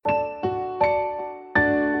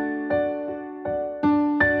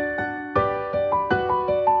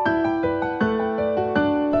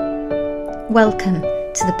Welcome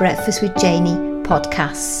to the Breakfast with Janie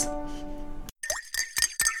podcasts.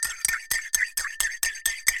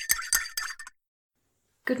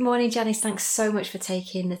 Good morning, Janice. Thanks so much for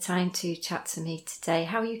taking the time to chat to me today.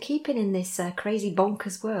 How are you keeping in this crazy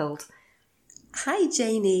bonkers world? Hi,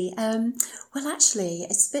 Janie. Well, actually,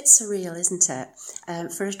 it's a bit surreal, isn't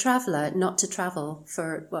it? For a traveller not to travel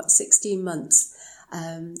for, 16 months.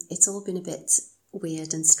 It's all been a bit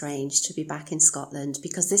weird and strange to be back in Scotland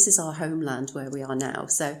because this is our homeland where we are now.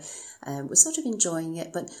 So we're sort of enjoying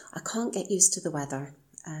it, but I can't get used to the weather.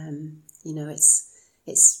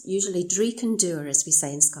 It's usually dreich and dúr, as we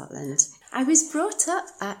say in Scotland. I was brought up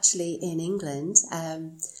actually in England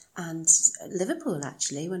and Liverpool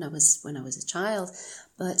actually when I was a child,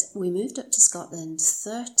 but we moved up to Scotland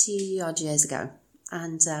 30 odd years ago,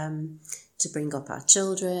 and to bring up our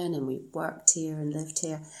children, and we worked here and lived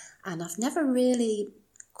here. And I've never really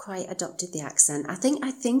quite adopted the accent. I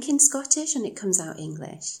think in Scottish and it comes out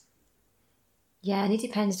English. Yeah, and it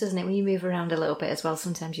depends, doesn't it? When you move around a little bit as well,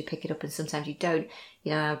 sometimes you pick it up and sometimes you don't.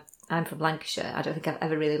 You know, I'm from Lancashire. I don't think I've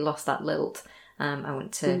ever really lost that lilt. I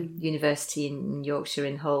went to university in Yorkshire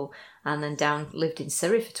in Hull, and then lived in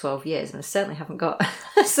Surrey for 12 years, and I certainly haven't got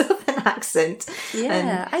a southern accent.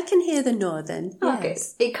 Yeah, I can hear the northern. Okay.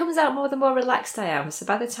 Yes. It comes out more the more relaxed I am, so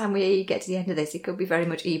by the time we get to the end of this, it could be very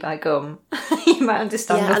much E by gum. You might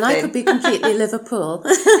understand nothing. And I could be completely Liverpool.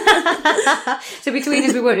 So between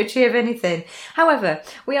us, we won't achieve anything. However,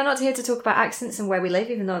 we are not here to talk about accents and where we live,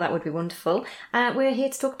 even though that would be wonderful. We're here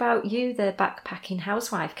to talk about you, the backpacking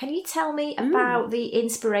housewife. Can you tell me about the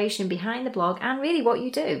inspiration behind the blog and really what you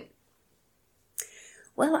do?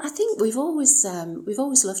 Well, I think we've always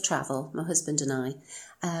loved travel, my husband and I,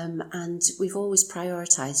 and we've always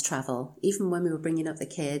prioritised travel. Even when we were bringing up the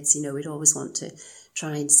kids, we'd always want to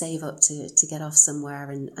try and save up to get off somewhere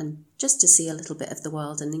and just to see a little bit of the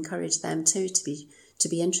world and encourage them too to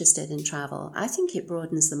be interested in travel. I think it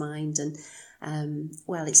broadens the mind and,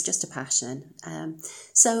 it's just a passion.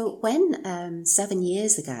 So when 7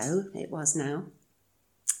 years ago, it was now,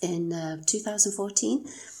 in 2014,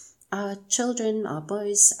 our children, our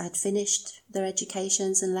boys, had finished their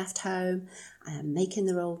educations and left home, making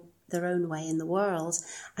their own way in the world.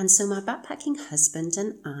 And so my backpacking husband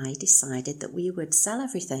and I decided that we would sell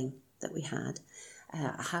everything that we had,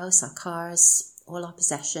 our house, our cars, all our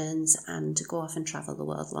possessions, and to go off and travel the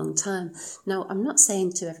world long term. Now, I'm not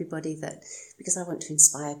saying to everybody that, because I want to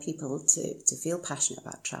inspire people to feel passionate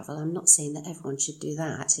about travel, I'm not saying that everyone should do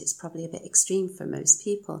that. It's probably a bit extreme for most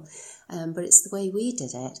people, but it's the way we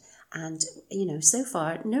did it. And, so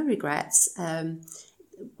far, no regrets.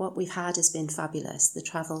 What we've had has been fabulous. The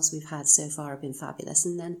travels we've had so far have been fabulous.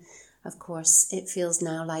 And then, of course, it feels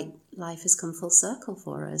now like life has come full circle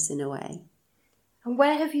for us in a way. And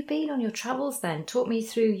where have you been on your travels then? Talk me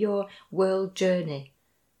through your world journey.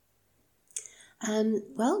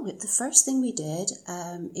 The first thing we did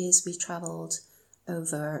is we travelled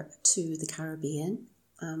over to the Caribbean.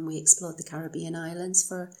 We explored the Caribbean islands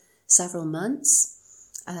for several months.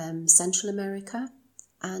 Central America,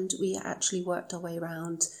 and we actually worked our way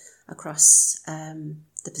around across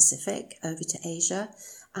the Pacific over to Asia.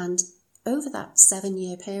 And over that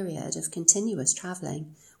 7-year period of continuous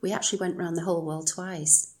travelling, we actually went around the whole world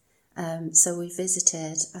twice. So we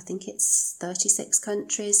visited, I think it's 36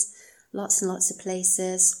 countries, lots and lots of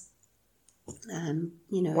places.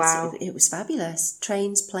 Wow. It was fabulous.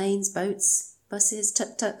 Trains, planes, boats, buses,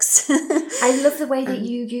 tuk-tuks. I love the way that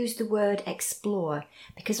you use the word explore,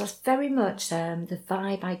 because that's very much the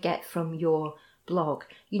vibe I get from your blog.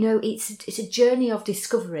 It's a journey of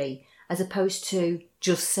discovery as opposed to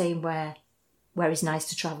just saying where is nice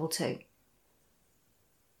to travel to.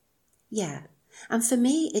 Yeah. And for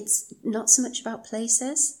me, it's not so much about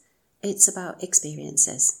places, it's about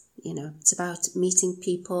experiences. It's about meeting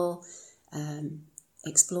people,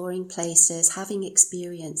 exploring places, having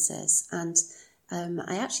experiences. And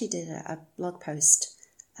I actually did a blog post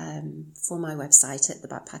for my website at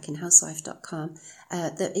thebackpackinghousewife.com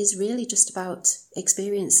that is really just about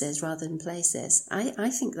experiences rather than places. I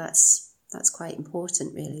think that's quite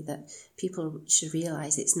important, really, that people should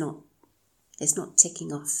realise it's not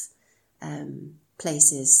ticking off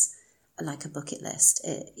places like a bucket list.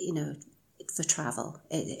 For travel,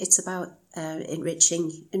 it's about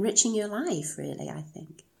enriching your life, really, I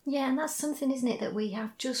think. Yeah, and that's something, isn't it, that we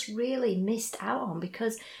have just really missed out on,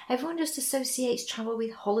 because everyone just associates travel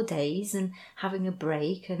with holidays and having a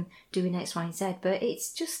break and doing X, Y, and Z, but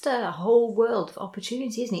it's just a whole world of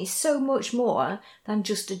opportunity, isn't it? It's so much more than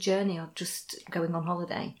just a journey or just going on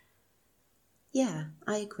holiday. Yeah,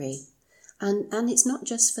 I agree. And it's not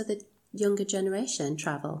just for the younger generation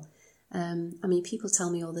travel. I mean, people tell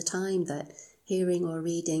me all the time that hearing or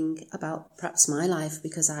reading about perhaps my life,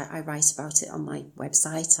 because I write about it on my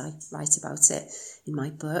website, I write about it in my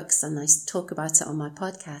books, and I talk about it on my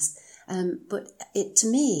podcast. But to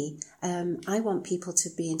me, I want people to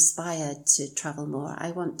be inspired to travel more.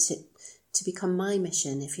 I want it to become my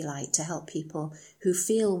mission, if you like, to help people who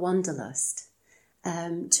feel wanderlust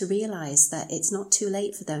to realise that it's not too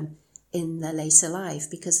late for them in their later life,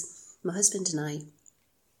 because my husband and I,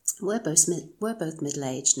 we're both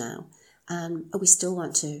middle-aged now, and we still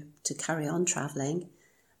want to carry on travelling,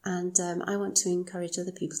 and I want to encourage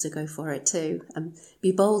other people to go for it too, and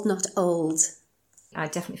be bold, not old. I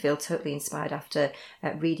definitely feel totally inspired after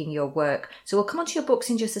reading your work. So we'll come on to your books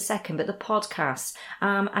in just a second, but the podcast,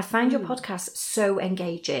 I find your podcast so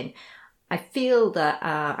engaging. I feel that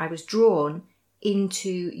I was drawn into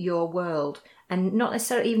your world, and not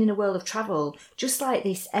necessarily even in a world of travel, just like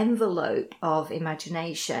this envelope of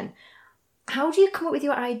imagination. How do you come up with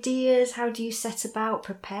your ideas? How do you set about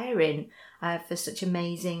preparing for such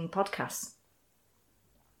amazing podcasts?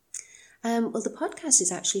 Well, the podcast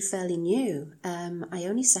is actually fairly new. I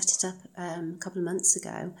only set it up a couple of months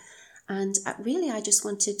ago, and really I just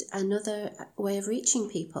wanted another way of reaching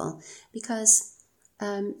people, because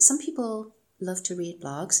some people love to read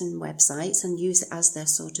blogs and websites and use it as their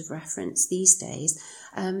sort of reference these days,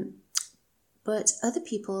 but other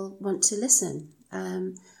people want to listen,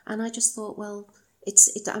 and I just thought, well,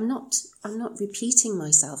 I'm not repeating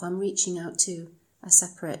myself. I'm reaching out to a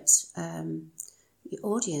separate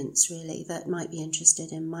audience, really, that might be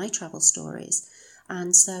interested in my travel stories.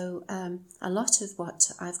 And so a lot of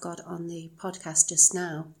what I've got on the podcast just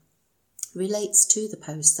now relates to the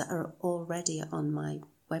posts that are already on my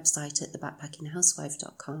website at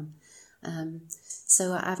thebackpackinghousewife.com.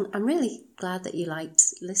 So I'm really glad that you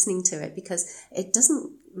liked listening to it, because it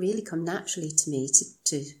doesn't really come naturally to me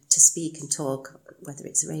to speak and talk, whether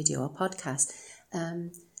it's radio or podcast,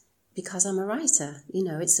 because I'm a writer. You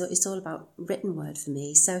know, it's all about written word for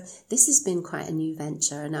me. So this has been quite a new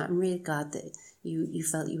venture, and I'm really glad that you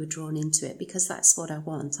felt you were drawn into it, because that's what I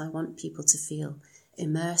want. I want people to feel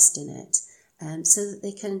immersed in it, so that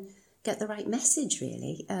they can get the right message,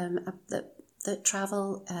 really, that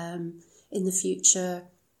travel in the future,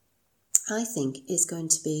 I think, is going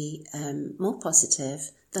to be more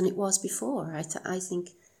positive than it was before. I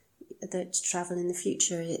think that travel in the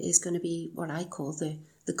future is going to be what I call the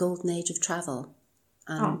golden age of travel.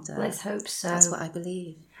 And let's hope so. That's what I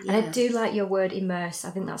believe. Yeah. And I do like your word immerse.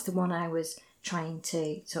 I think that's the one I was trying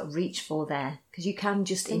to sort of reach for there, because you can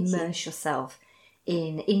just immerse yourself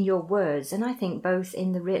in your words, and I think both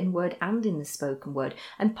in the written word and in the spoken word.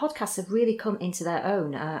 And podcasts have really come into their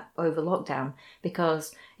own over lockdown,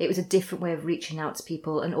 because it was a different way of reaching out to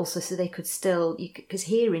people, and also so they could still, because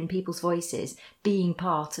hearing people's voices, being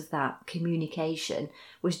part of that communication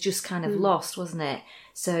was just kind of lost, wasn't it?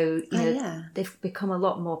 So, they've become a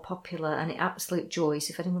lot more popular, and an absolute joy.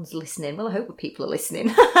 So if anyone's listening, well, I hope that people are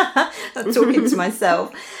listening, I'm talking to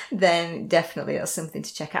myself, then definitely that's something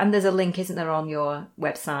to check out. And there's a link, isn't there, on your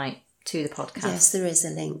website to the podcast? Yes, there is a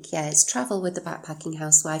link. Yeah, it's Travel with the Backpacking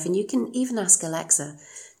Housewife, and you can even ask Alexa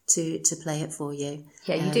to play it for you.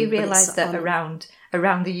 Yeah, you do realise that around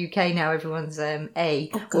the UK now, everyone's will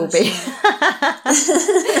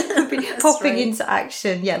be popping into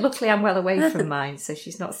action. Yeah, luckily I'm well away from mine, so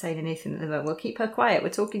she's not saying anything at the moment. We'll keep her quiet. We're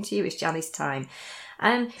talking to you. It's Janice time.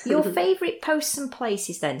 Your favourite posts and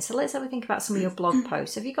places then. So let's have a think about some of your blog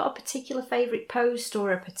posts. Have you got a particular favourite post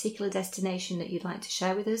or a particular destination that you'd like to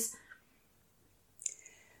share with us?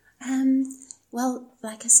 Well,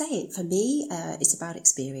 like I say, for me, it's about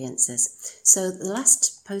experiences. So the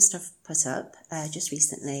last post I've put up just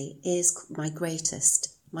recently is my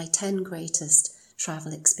 10 greatest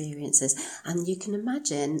travel experiences. And you can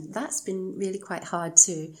imagine that's been really quite hard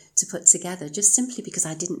to put together, just simply because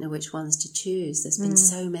I didn't know which ones to choose. There's been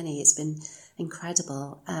so many. It's been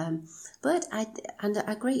incredible. But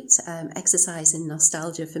a great exercise in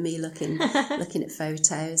nostalgia for me, looking at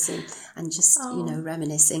photos and just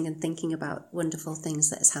reminiscing and thinking about wonderful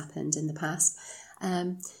things that has happened in the past.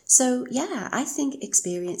 So yeah, I think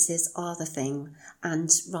experiences are the thing, and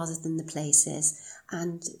rather than the places.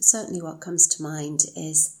 And certainly, what comes to mind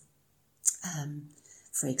is,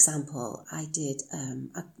 for example, I did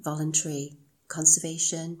a voluntary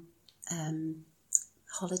conservation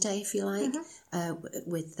holiday, if you like,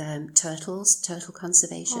 with turtle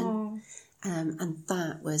conservation. And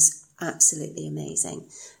that was absolutely amazing,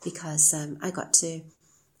 because I got to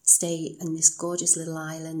stay in this gorgeous little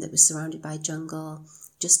island that was surrounded by jungle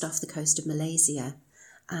just off the coast of Malaysia,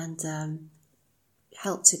 and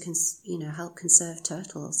help conserve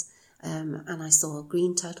turtles. and I saw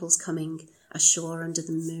green turtles coming ashore under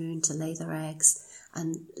the moon to lay their eggs,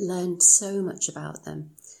 and learned so much about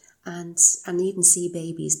them, and even see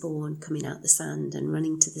babies born coming out the sand and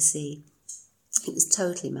running to the sea. It was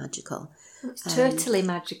totally magical. It's turtly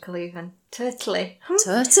magical, even. Turtly.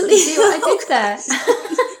 Turtly. You see what I did there?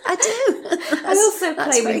 I do. I also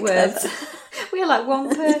play with words. Clever. We're like one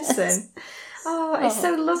person. Oh, it's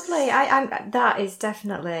so lovely. That is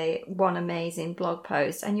definitely one amazing blog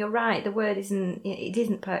post. And you're right, the word isn't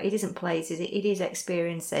places, it is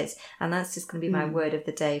experiences. And that's just going to be my word of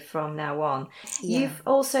the day from now on. Yeah. You've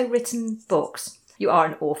also written books. You are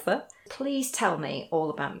an author. Please tell me all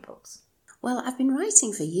about your books. Well, I've been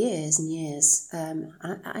writing for years and years.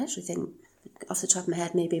 I actually think, off the top of my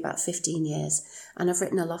head, maybe about 15 years. And I've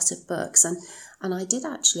written a lot of books. And I did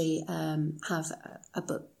actually have a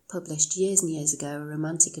book published years and years ago, a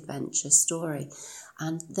romantic adventure story.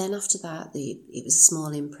 And then after that, it was a small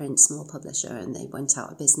imprint, small publisher, and they went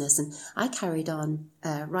out of business. And I carried on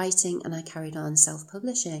writing, and I carried on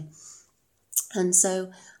self-publishing. And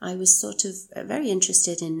so I was sort of very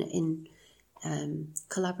interested in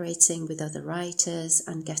collaborating with other writers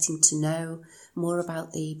and getting to know more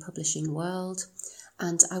about the publishing world.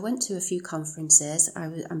 And I went to a few conferences.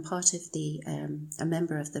 I'm part of a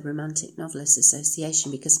member of the Romantic Novelists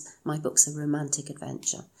Association, because my books are romantic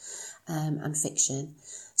adventure and fiction.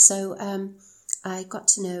 So I got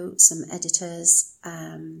to know some editors,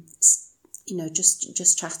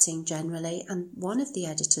 just chatting generally. And one of the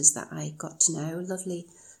editors that I got to know, lovely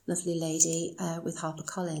lady with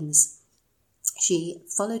HarperCollins, she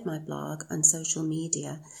followed my blog on social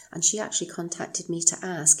media, and she actually contacted me to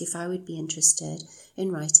ask if I would be interested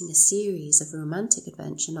in writing a series of romantic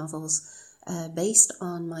adventure novels based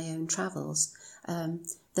on my own travels.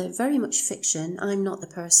 They're very much fiction. I'm not the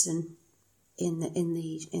person in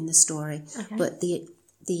the story, okay. But the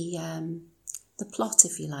plot,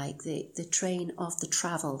 if you like, the train of the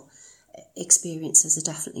travel experiences are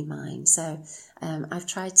definitely mine. So I've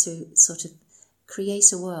tried to sort of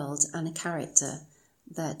create a world and a character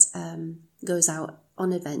that goes out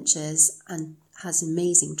on adventures and has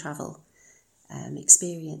amazing travel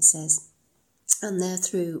experiences. And they're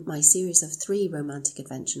through my series of 3 romantic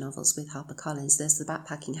adventure novels with HarperCollins. There's The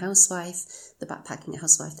Backpacking Housewife,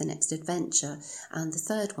 The Next Adventure, and the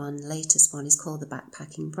third one, latest one, is called The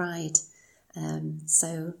Backpacking Bride.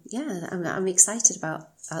 So yeah, I'm excited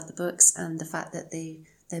about the books and the fact that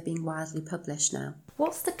they're being widely published now.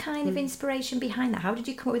 What's the kind of inspiration behind that? How did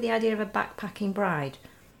you come up with the idea of a backpacking bride?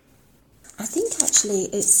 I think actually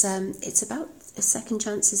it's about second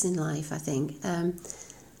chances in life, I think.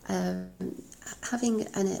 Having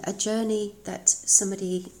a journey that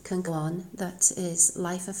somebody can go on that is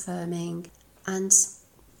life-affirming, and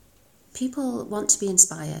people want to be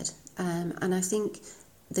inspired. And I think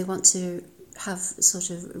they want to have sort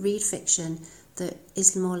of read fiction that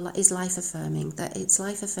is life-affirming, that it's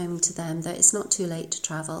life-affirming to them, that it's not too late to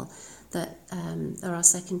travel, that there are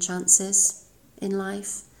second chances in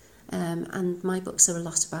life. And my books are a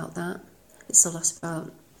lot about that. It's a lot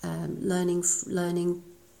about learning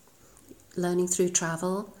through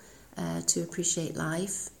travel to appreciate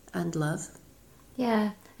life and love.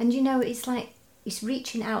 Yeah, and it's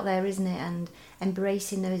reaching out there, isn't it, and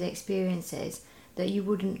embracing those experiences that you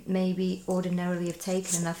wouldn't maybe ordinarily have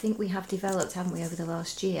taken. And I think we have developed, haven't we, over the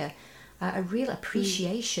last year, a real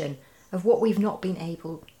appreciation of what we've not been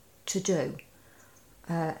able to do,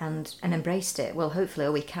 and embraced it. Well, hopefully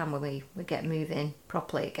we can when we get moving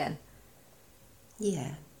properly again.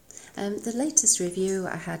 Yeah. The latest review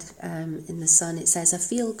I had in The Sun, it says, a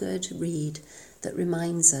feel-good read that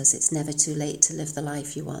reminds us it's never too late to live the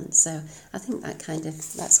life you want. So I think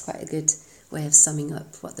that's quite a good way of summing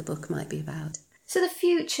up what the book might be about. So the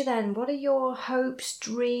future then, what are your hopes,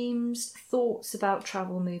 dreams, thoughts about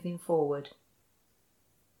travel moving forward?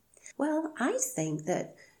 Well, I think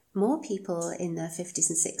that more people in their 50s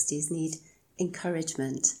and 60s need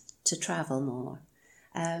encouragement to travel more.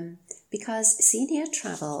 Because senior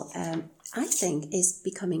travel, I think, is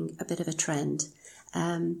becoming a bit of a trend.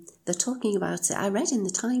 They're talking about it. I read in the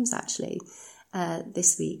Times, actually,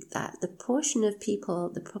 this week, that the proportion of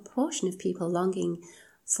people longing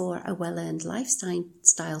for a well-earned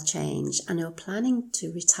lifestyle change and who are planning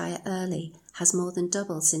to retire early has more than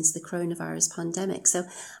doubled since the coronavirus pandemic. So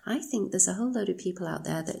I think there's a whole load of people out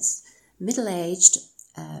there that's middle-aged,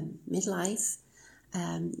 midlife,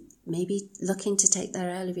 maybe looking to take their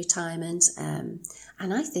early retirement. And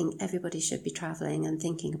I think everybody should be travelling and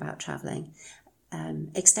thinking about travelling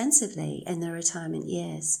extensively in their retirement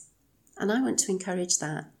years. And I want to encourage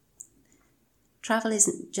that. Travel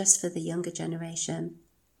isn't just for the younger generation.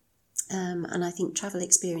 And I think travel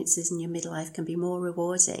experiences in your midlife can be more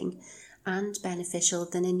rewarding and beneficial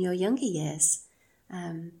than in your younger years.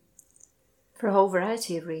 For a whole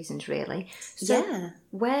variety of reasons, really. So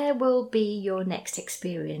where will be your next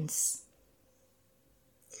experience?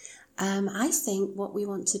 I think what we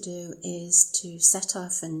want to do is to set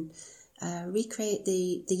off and recreate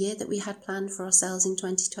the year that we had planned for ourselves in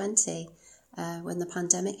 2020. When the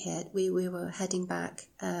pandemic hit, we were heading back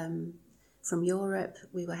from Europe.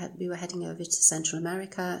 We were heading over to Central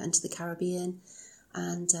America and to the Caribbean,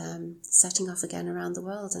 and setting off again around the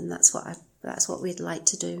world. And that's what we'd like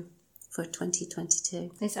to do for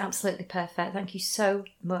 2022. It's absolutely perfect. Thank you so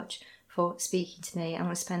much for speaking to me. I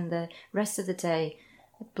want to spend the rest of the day,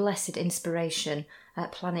 blessed inspiration,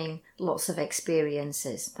 planning lots of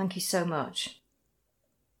experiences. Thank you so much.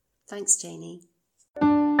 Thanks, Janie.